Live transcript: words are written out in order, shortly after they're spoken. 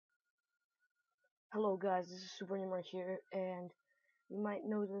Hello guys, this is Super here, and you might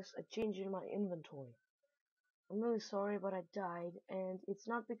notice a change in my inventory. I'm really sorry, but I died, and it's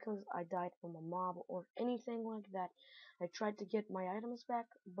not because I died from a mob or anything like that. I tried to get my items back,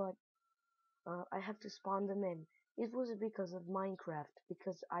 but I have to spawn them in. It was because of Minecraft,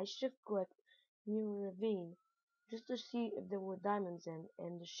 because I shift-clicked near a ravine just to see if there were diamonds in,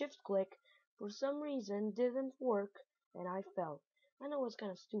 and the shift-click, for some reason, didn't work, and I fell. I know it's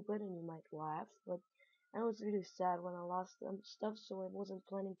kind of stupid, and you might laugh, but I was really sad when I lost stuff, so I wasn't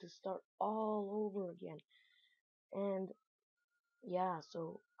planning to start all over again. And yeah,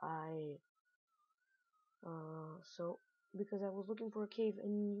 so because I was looking for a cave,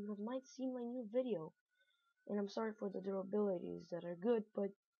 and you have might seen my new video, and I'm sorry for the durabilities that are good,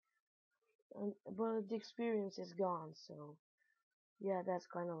 but the experience is gone, so yeah, that's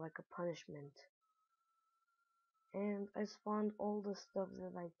kind of like a punishment. And I spawned all the stuff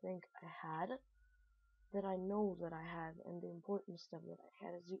that I think I had, that I know that I had, and the important stuff that I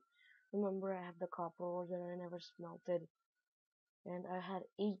had. As you remember, I had the copper ore that I never smelted, and I had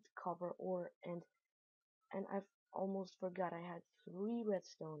 8 copper ore, and I almost forgot I had 3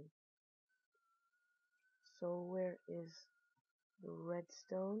 redstone. So where is the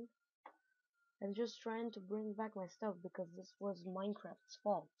redstone? I'm just trying to bring back my stuff because this was Minecraft's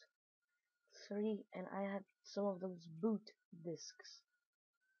fault. 3, and I had some of those boot discs.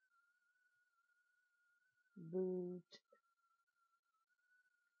 Boot,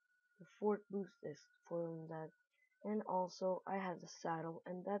 the 4th boot disc for that, and also I had the saddle,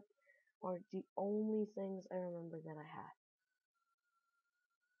 and that are the only things I remember that I had.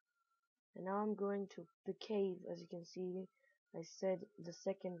 And now I'm going to the cave. As you can see, I said the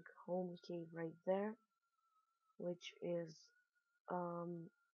second home cave right there, which is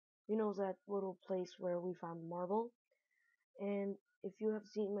you know, that little place where we found marble. And if you have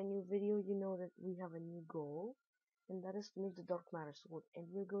seen my new video, you know that we have a new goal, and that is to make the dark matter sword.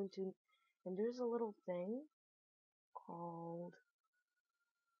 And we're going to, and there's a little thing called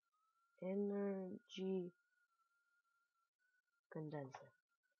energy condenser.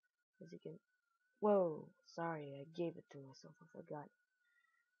 As you can, whoa, sorry, I gave it to myself. I forgot.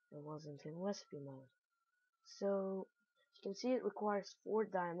 It wasn't in recipe mode. So you can see it requires 4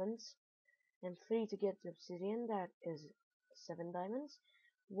 diamonds and 3 to get the obsidian. That is 7 diamonds.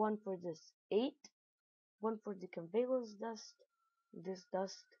 1 for this 8. 1 for the conveyor's dust. This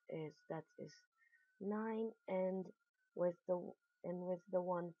dust is 9, and with the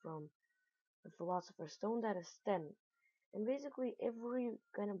one from the philosopher's stone, that is 10. And basically every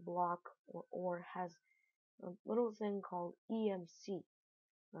kind of block or ore has a little thing called EMC.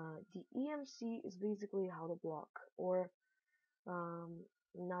 The EMC is basically how the block, or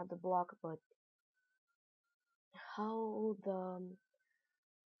not the block, but how the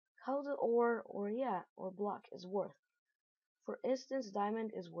ore, or block is worth. For instance,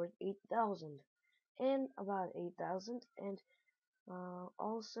 diamond is worth 8,000, and about 8,000, and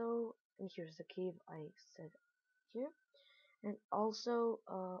also, and here's the cave I said here, and also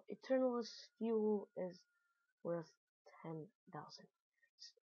eternalist fuel is worth 10,000.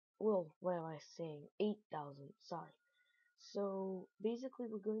 Well, what am I saying? 8,000. Sorry. So basically,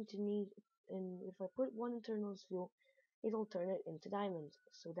 we're going to need, and if I put 1 eternalist fuel, it'll turn it into diamonds.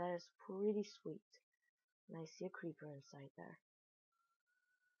 So that is pretty sweet. And I see a creeper inside there.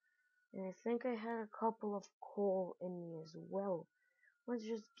 And I think I had a couple of coal in me as well. Let's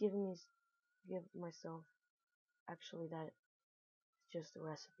just give myself, actually that's just a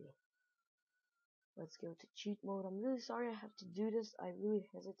recipe. Let's go to cheat mode. I'm really sorry I have to do this. I really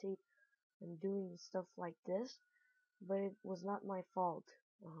hesitate in doing stuff like this, but it was not my fault.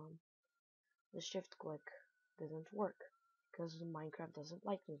 The shift click didn't work because Minecraft doesn't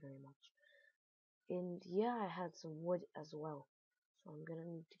like me very much. And yeah, I had some wood as well, so I'm gonna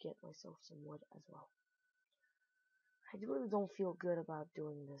need to get myself some wood as well. I really don't feel good about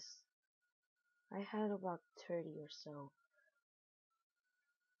doing this. I had about 30 or so.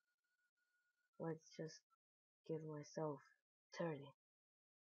 Let's just give myself 30.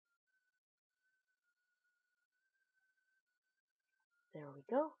 There we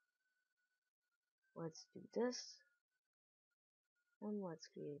go. Let's do this. And let's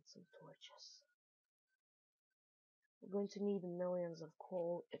create some torches. We're going to need millions of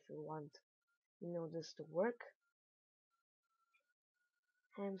coal if we want, this to work.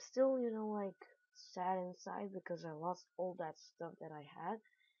 I'm still, like, sad inside because I lost all that stuff that I had.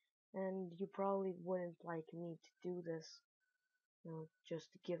 And you probably wouldn't like me to do this,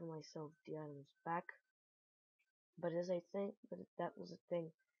 just to give myself the items back. But that was a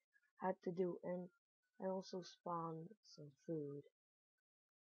thing I had to do, and I also spawned some food.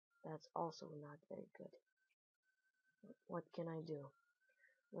 That's also not very good. What can I do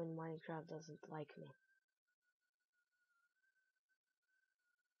when Minecraft doesn't like me?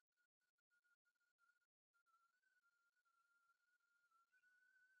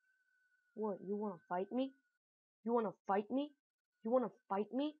 What, you wanna fight me? You wanna fight me? You wanna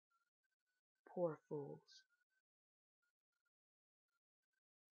fight me? Poor fools.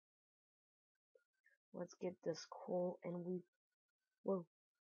 Let's get this coal and we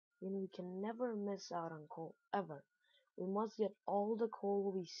can never miss out on coal, ever. We must get all the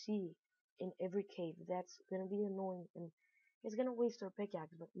coal we see in every cave. That's gonna be annoying and it's gonna waste our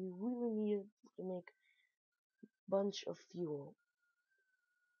pickaxe, but we really need it to make a bunch of fuel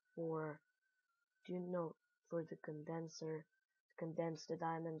for, do you know, for the condenser, to condense the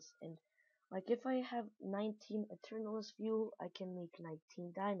diamonds. And like if I have 19 Eternalist fuel, I can make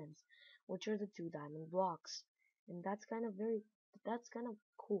 19 diamonds, which are the 2 diamond blocks. And that's kind of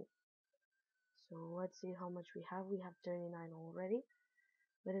cool. So let's see how much we have. We have 39 already,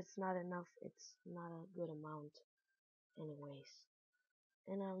 but it's not enough. It's not a good amount anyways.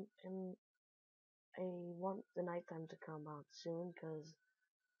 And I want the nighttime to come out soon, cause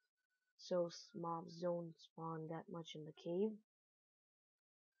so mobs don't spawn that much in the cave.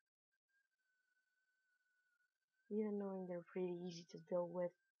 Even knowing they're pretty easy to deal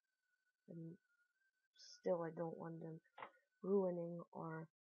with, and still I don't want them ruining our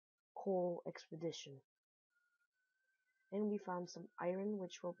coal expedition. And we found some iron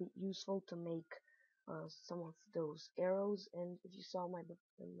which will be useful to make some of those arrows, and if you saw in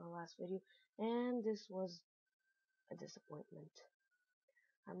my last video, and this was a disappointment.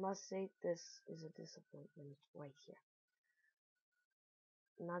 I must say this is a disappointment right here.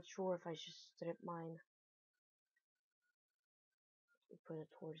 I'm not sure if I should strip mine and put it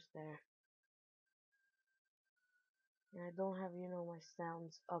towards there. And I don't have, my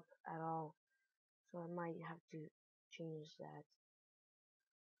sounds up at all, so I might have to change that.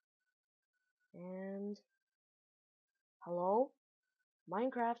 And hello?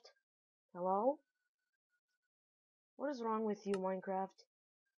 Minecraft? Hello? What is wrong with you, Minecraft?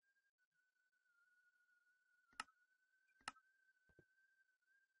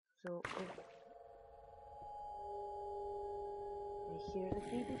 So, I hear the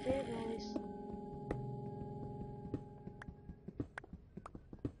creepy cave noise.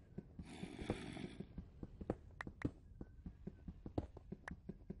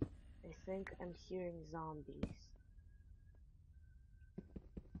 I think I'm hearing zombies.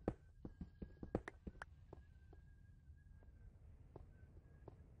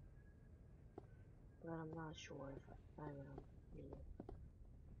 But I'm not sure if I am really.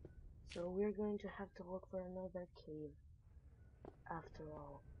 So we're going to have to look for another cave after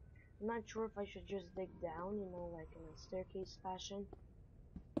all. I'm not sure if I should just dig down, like in a staircase fashion.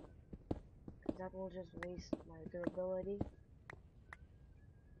 Because that will just waste my durability.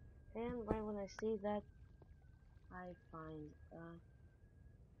 And right when I say that, I find a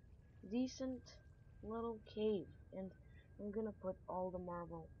decent little cave. And I'm gonna put all the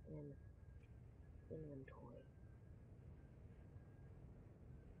marble in inventory.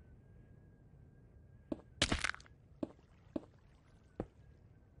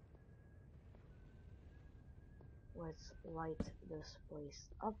 Let's light this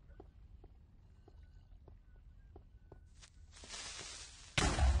place up.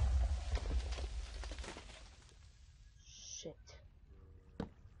 Shit.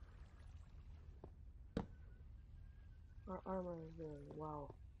 Our armor is doing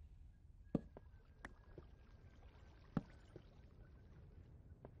well.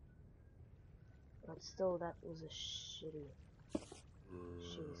 But still, that was a shitty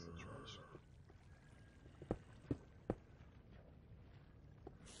situation.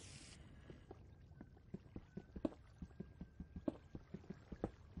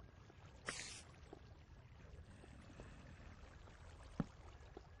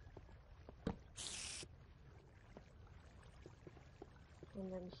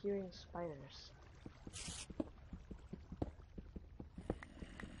 And I'm hearing spiders.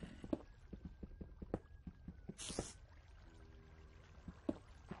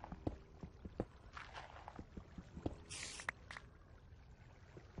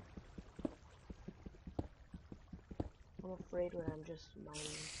 I'm afraid when I'm just mining.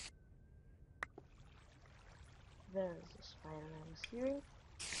 There's the spider I was hearing.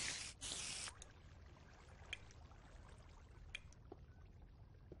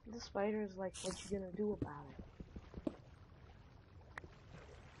 The spider is like, what you gonna do about it?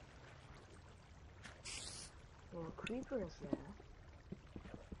 Well, a creeper is there.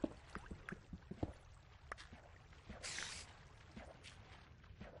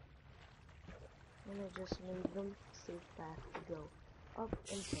 and I just made them a safe path to go up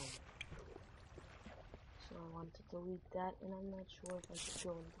and from. So I want to delete that, and I'm not sure if I should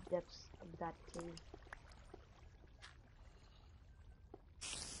go in the depths of that cave.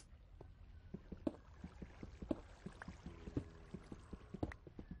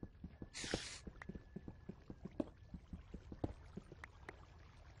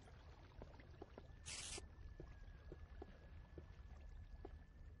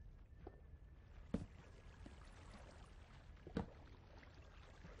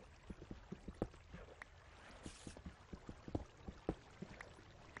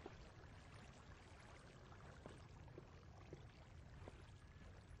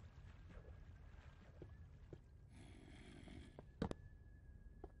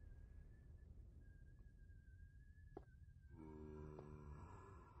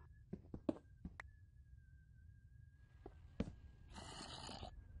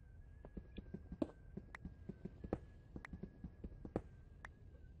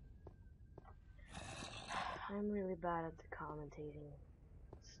 I'm really bad at the commentating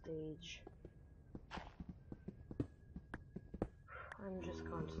stage. I'm just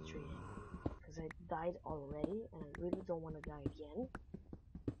concentrating because I died already and I really don't want to die again,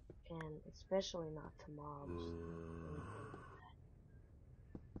 and especially not to mobs or anything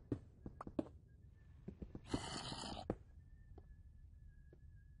like that.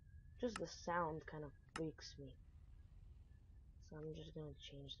 Just the sound kind of freaks me, so I'm just gonna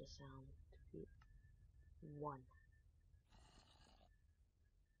change the sound to be 1.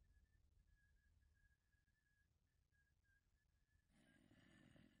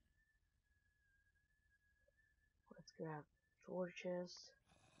 Let's grab torches,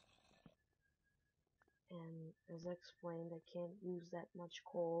 and as explained, I can't use that much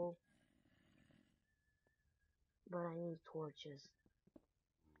coal, but I need torches.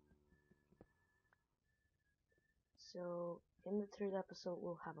 So in the 3rd episode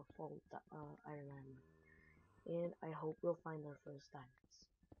we'll have a full iron armor, and I hope we'll find our first diamonds.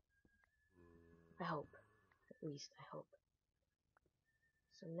 I hope, at least I hope.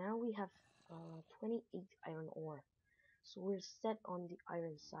 So now we have 28 iron ore, so we're set on the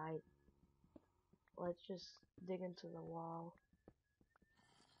iron side. Let's just dig into the wall.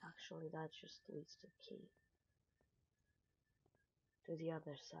 Actually, that just leads to key to the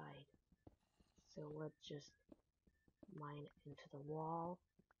other side. So let's just mine into the wall.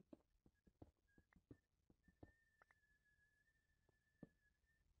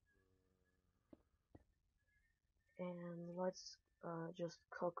 And let's just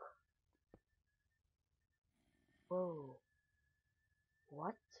cook. Whoa.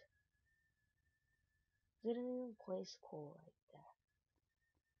 What? Didn't even place coal right there.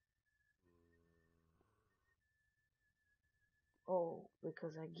 Oh,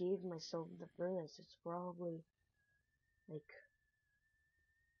 because I gave myself the furnace. It's probably like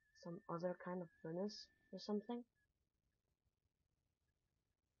some other kind of furnace or something.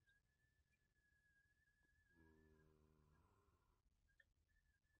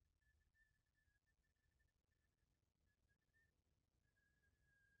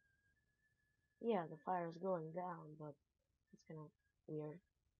 Yeah, the fire is going down, but it's kind of weird.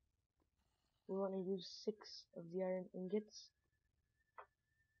 We want to use 6 of the iron ingots.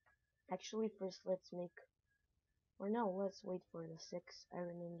 Actually, first let's make, or no, let's wait for the 6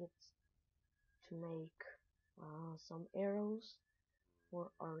 iron ingots to make some arrows for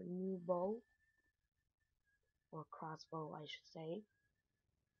our new bow, or crossbow I should say.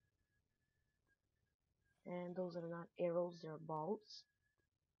 And those are not arrows, they're bolts.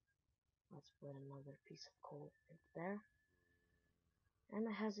 Let's put another piece of coal right there. I'm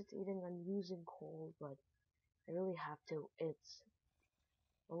hesitating on using coal, but I really have to. It's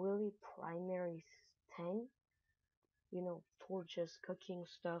a really primary thing. You know, torches, cooking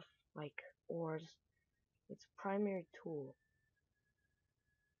stuff, like ores. It's primary tool.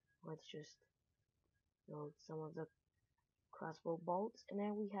 Let's just load some of the crossbow bolts, and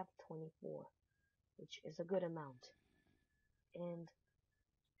now we have 24, which is a good amount. And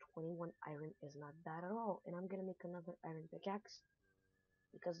 21 iron is not bad at all. And I'm gonna make another iron pickaxe,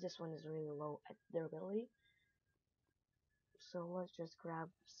 because this one is really low at durability. So let's just grab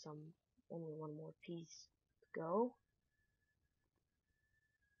only one more piece to go.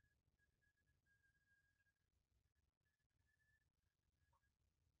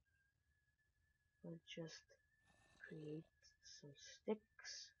 Let's just create some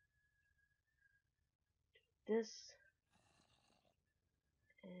sticks. This.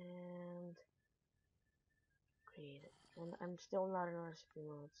 And create it. And I'm still not in recipe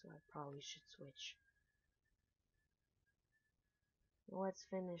mode, so I probably should switch. Let's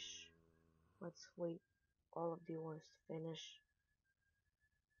finish Let's wait all of the ores to finish.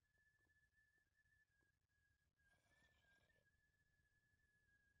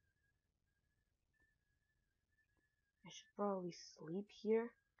 I should probably sleep here.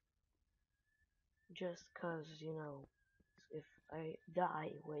 Just cause, you know, if I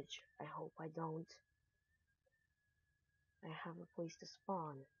die, which I hope I don't, I have a place to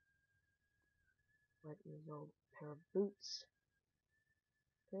spawn. Let me go pair of boots.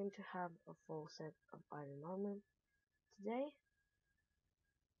 Going to have a full set of iron armor today.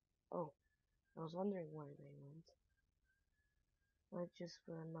 Oh, I was wondering where they went. Let's just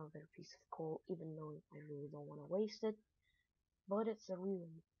put another piece of coal, even though I really don't want to waste it. But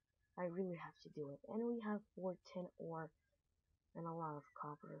I really have to do it. And we have 4 tin ore and a lot of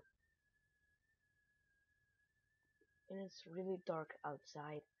copper. And it's really dark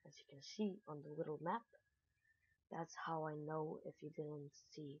outside, as you can see on the little map. That's how I know if you didn't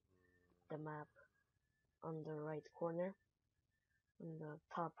see the map on the right corner, on the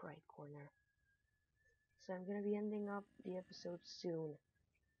top right corner. So I'm gonna be ending up the episode soon.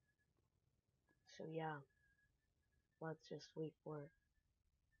 So yeah, let's just wait for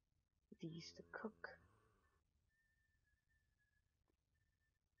these to cook.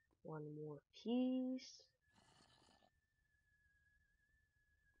 One more piece.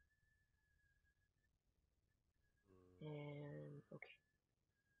 And okay.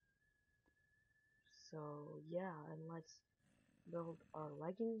 So yeah, and let's build our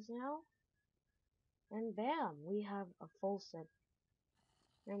leggings now. And bam, we have a full set.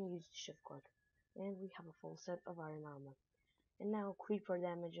 And use the shift click. And we have a full set of iron armor. And now creeper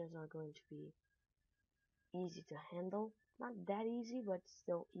damages are going to be easy to handle. Not that easy, but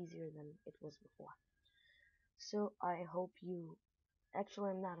still easier than it was before. So I hope you...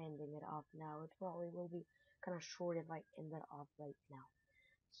 Actually, I'm not ending it off now. It probably will be kind of short if I end it off right now.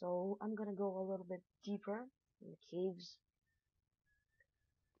 So I'm gonna go a little bit deeper in the caves.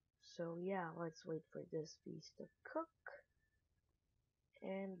 So yeah, let's wait for this piece to cook.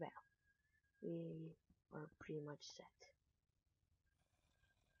 And bam, we are pretty much set.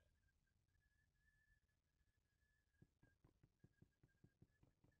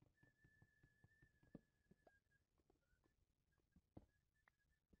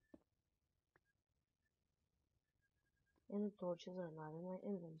 And the torches are not in my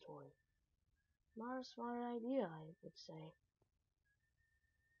inventory. Not a smart idea, I would say.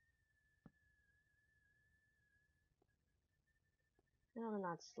 And I'm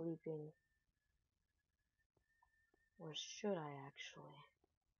not sleeping. Or should I actually?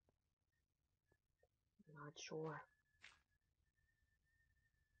 Not sure.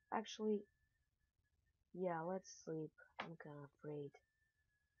 Actually, yeah, let's sleep. I'm kinda afraid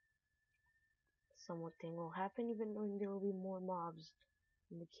something will happen, even though there will be more mobs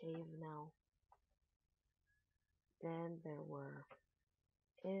in the cave now than there were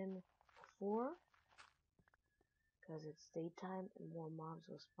in before. Because it's daytime and more mobs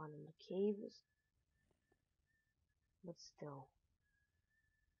will spawn in the caves. But still.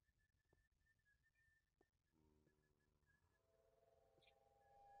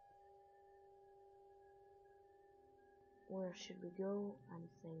 Where should we go? I'm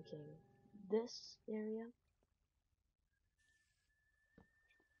thinking this area.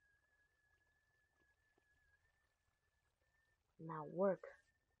 Now work.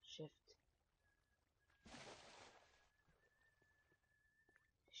 Shift.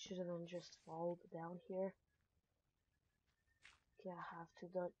 Should have been just followed down here. Okay, I have 2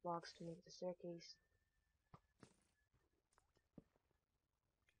 dirt blocks to make the staircase.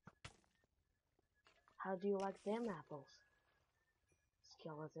 How do you like them apples?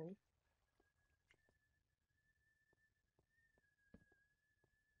 Skeleton.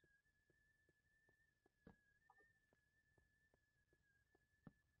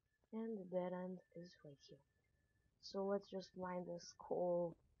 And the dead end is right here. So let's just mine this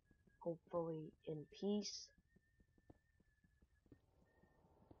coal, hopefully in peace.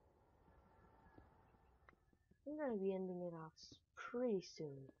 I'm gonna be ending it off pretty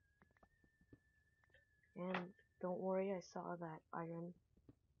soon. And don't worry, I saw that iron.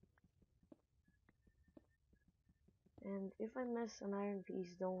 And if I miss an iron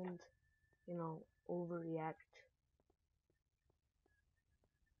piece, don't, you know, overreact.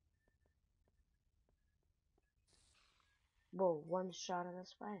 Whoa, one shot at a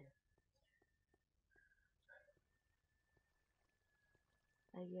spider.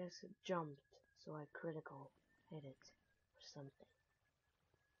 I guess it jumped, so I critical hit it, or something.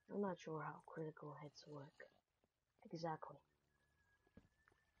 I'm not sure how critical hits work. Exactly.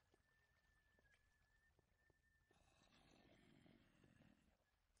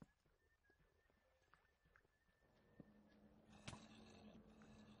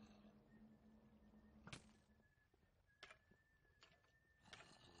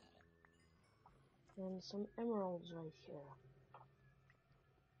 And some emeralds right here.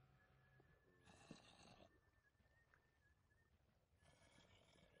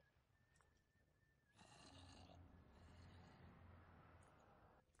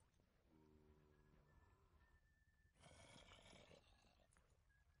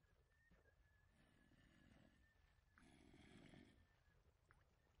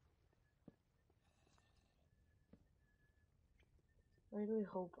 I really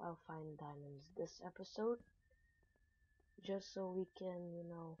hope I'll find diamonds this episode, just so we can,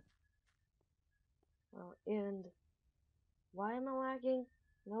 and why am I lagging?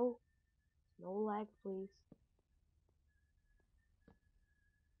 No, no lag, please.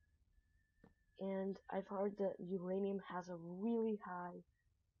 And I've heard that uranium has a really high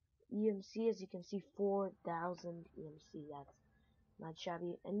EMC, as you can see, 4,000 EMC. That's not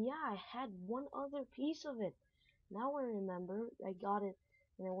shabby. And yeah, I had one other piece of it. Now I remember, I got it,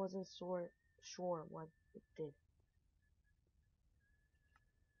 and I wasn't sure what it did.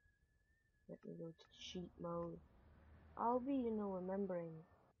 Let me go to cheat mode. I'll be, remembering,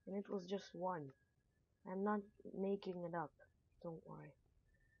 and it was just one. I'm not making it up. Don't worry.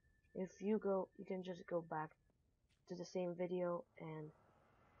 If you go, you can just go back to the same video and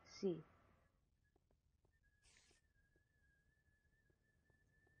see.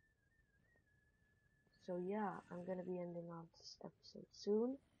 So yeah, I'm gonna be ending off this episode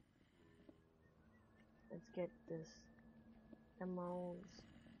soon. Let's get this emeralds.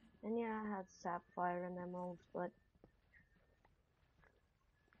 And yeah, I had sapphire and emeralds, but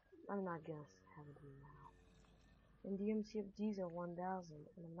I'm not gonna have them now. And the MC of these are 1000,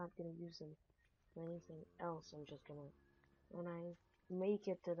 and I'm not gonna use them for anything else. I'm just gonna, when I make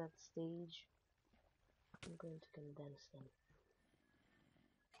it to that stage, I'm going to condense them.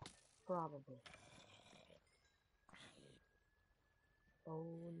 Probably.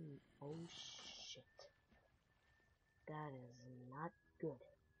 Oh shit. That is not good.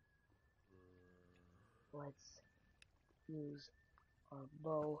 Let's use our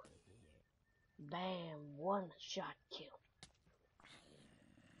bow. Bam! One shot kill.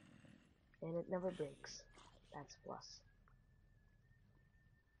 And it never breaks. That's plus.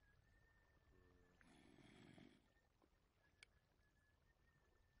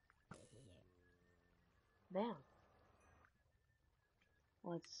 Bam!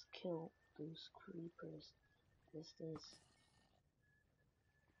 Let's kill those creepers. Distance.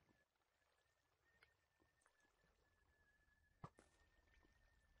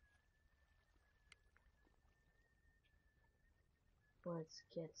 Let's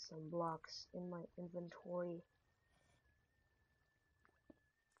get some blocks in my inventory.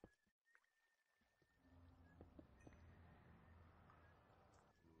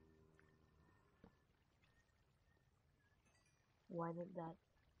 Why did that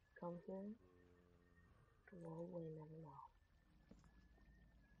come here? Well, we never know.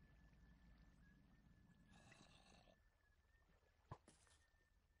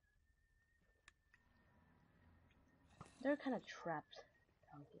 They're kind of trapped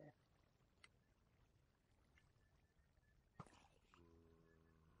down here.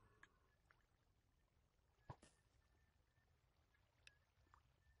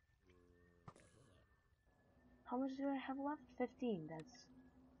 How much do I have left? 15. That's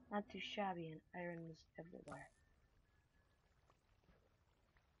not too shabby, and iron is everywhere.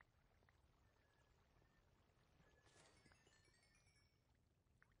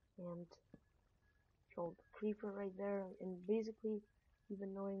 And killed the creeper right there, and basically,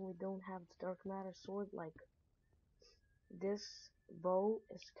 even knowing we don't have the dark matter sword, like, this bow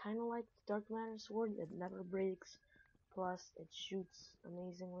is kinda like the dark matter sword, it never breaks, plus it shoots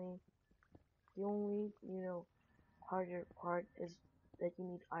amazingly. The only, harder part is that you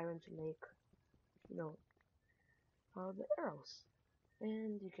need iron to make, the arrows.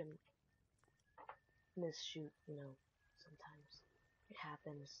 And you can misshoot, sometimes. It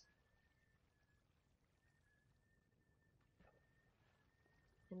happens.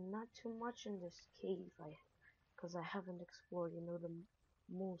 And not too much in this cave, because I haven't explored, the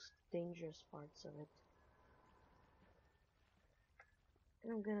most dangerous parts of it.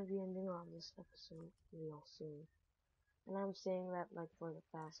 And I'm gonna be ending off this episode real soon. And I'm saying that like for the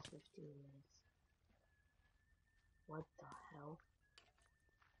past 15 minutes. What the hell?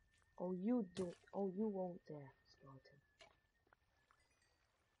 Oh, you won't dare, skeleton.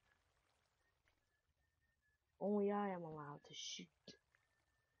 Only I am allowed to shoot.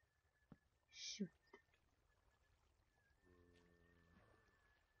 Shoot.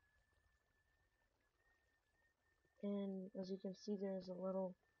 And as you can see, there's a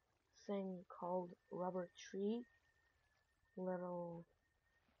little thing called rubber tree. Little,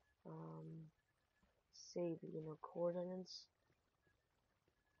 save, coordinates,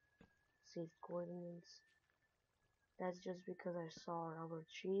 saved coordinates. That's just because I saw a rubber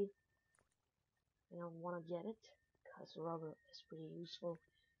tree and I want to get it, because rubber is pretty useful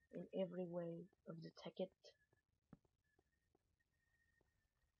in every way of the Tekkit.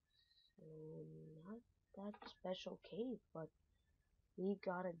 So, not that special cave, but we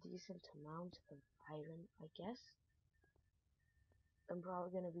got a decent amount of iron, I guess. I'm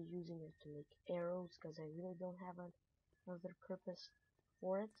probably gonna be using it to make arrows, because I really don't have another purpose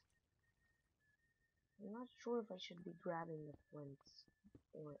for it. I'm not sure if I should be grabbing the flints,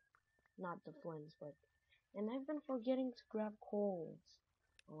 or not the flints, but... And I've been forgetting to grab coals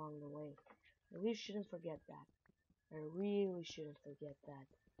along the way. I really shouldn't forget that. I really shouldn't forget that.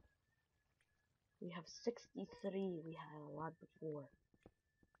 We have 63, we had a lot before.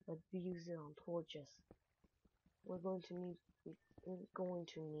 But we use it on torches. We're going to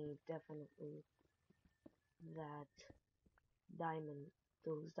need, definitely that diamond,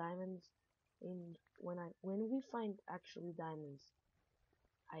 those diamonds. And when we find actually diamonds,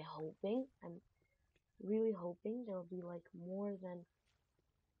 I'm really hoping there will be like more than,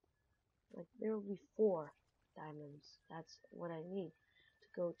 like there will be 4 diamonds. That's what I need to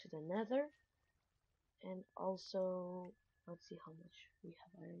go to the nether. And also, let's see how much we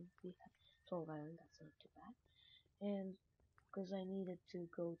have iron. We have 12 iron, that's not too bad. And because I needed to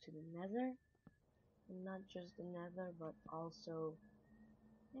go to the nether, and not just the nether, but also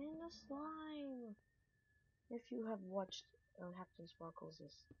in the slime. If you have watched Captain Sparkles'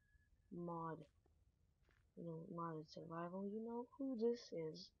 mod, modded survival, you know who this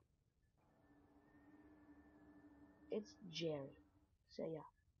is. It's Jerry. So yeah,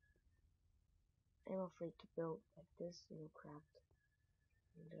 I'm afraid to build like this, craft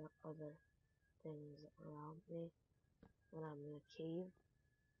and there are other things around me when I'm in a cave.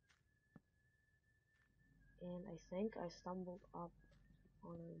 And I think I stumbled up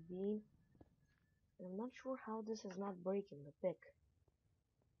on a beam. And I'm not sure how this is not breaking the pick.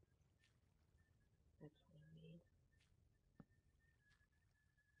 That's what I mean.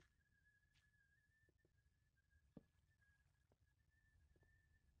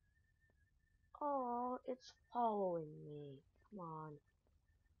 Oh, it's following me. Come on.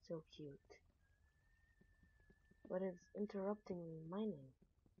 So cute. But it's interrupting me mining.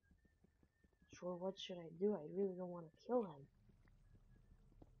 Sure, what should I do? I really don't want to kill him.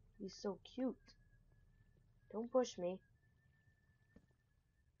 He's so cute. Don't push me.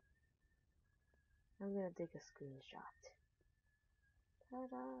 I'm gonna take a screenshot.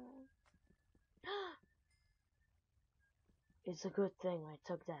 Ta-da! It's a good thing I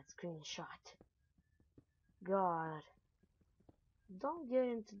took that screenshot. God. Don't get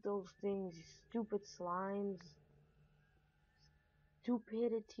into those things, you stupid slimes.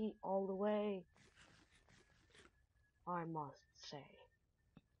 Stupidity all the way, I must say.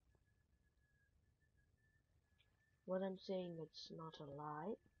 What I'm saying, it's not a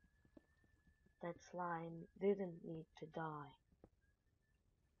lie. That slime didn't need to die.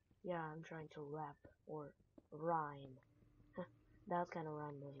 Yeah, I'm trying to rap, or rhyme. That's kinda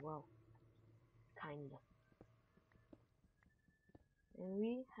rhymed as well. Kinda. And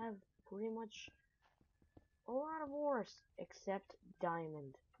we have pretty much a lot of ores, except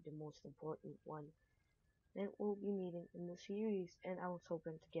diamond, the most important one that we'll be meeting in the series, and I was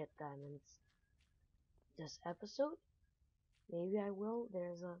hoping to get diamonds this episode. Maybe I will.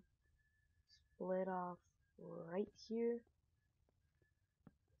 There's a split off right here.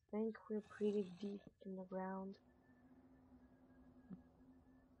 I think we're pretty deep in the ground.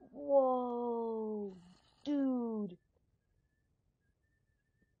 Whoa, dude.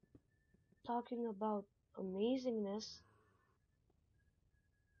 Talking about amazingness.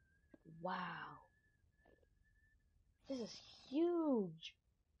 Wow. This is huge.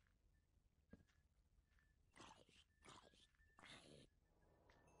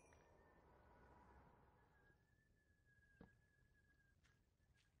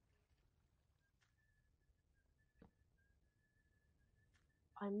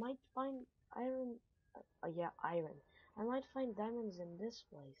 I might find iron. Yeah, iron. I might find diamonds in this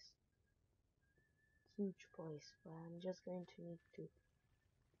place. Huge place, but I'm just going to need to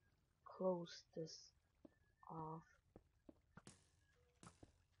close this off.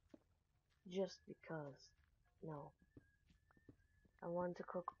 Just because. No. I want to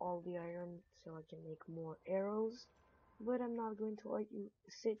cook all the iron so I can make more arrows, but I'm not going to let you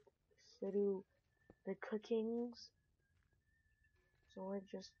sit through the cookings. So I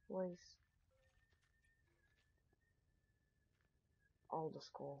just place all the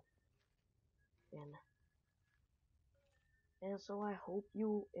skull in. And so I hope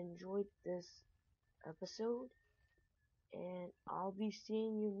you enjoyed this episode, and I'll be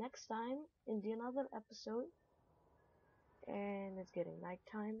seeing you next time in the another episode. And it's getting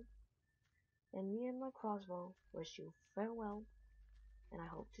nighttime, and me and my crossbow wish you farewell, and I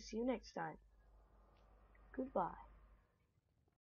hope to see you next time. Goodbye.